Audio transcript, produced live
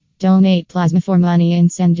Donate plasma for money in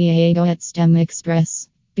San Diego at STEM Express.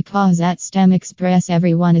 Because at STEM Express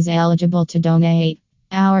everyone is eligible to donate.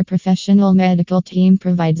 Our professional medical team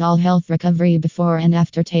provides all health recovery before and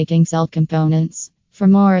after taking cell components. For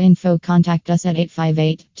more info, contact us at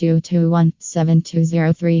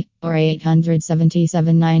 858-221-7203 or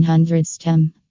 877-900 STEM.